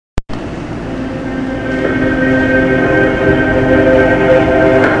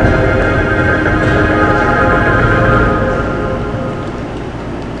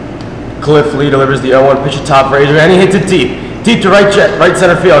Cliff Lee delivers the 0-1 pitch to Todd Frazier, and he hits it deep to right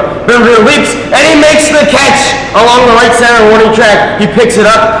center field. Revere leaps, and he makes the catch along the right center warning track. He picks it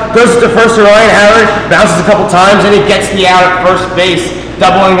up, goes to first to Ryan Howard, bounces a couple times, and he gets the out at first base,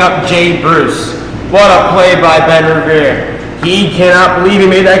 doubling up Jay Bruce. What a play by Ben Revere. He cannot believe he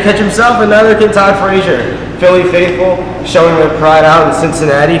made that catch himself, and neither can Todd Frazier. Philly faithful showing their pride out in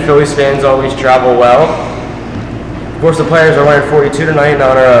Cincinnati. Phillies fans always travel well. Of course, the players are wearing 42 tonight in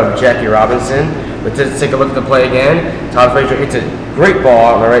honor of Jackie Robinson. But let's take a look at the play again. Todd Frazier hits a great ball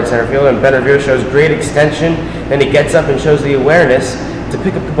out in the right center field, and Ben Revere shows great extension. Then he gets up and shows the awareness to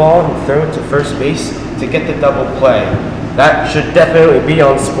pick up the ball and throw it to first base to get the double play. That should definitely be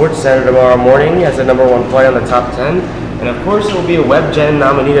on SportsCenter tomorrow morning as the #1 play on the top 10. And of course, it will be a WebGen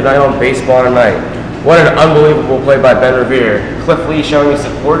nominee tonight on Baseball Tonight. What an unbelievable play by Ben Revere. Cliff Lee showing his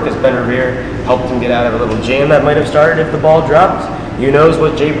support as Ben Revere helped him get out of a little jam that might have started if the ball dropped. Who knows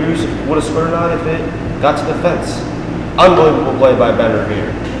what Jay Bruce would have scored on if it got to the fence. Unbelievable play by Ben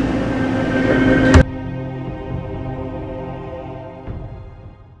Revere.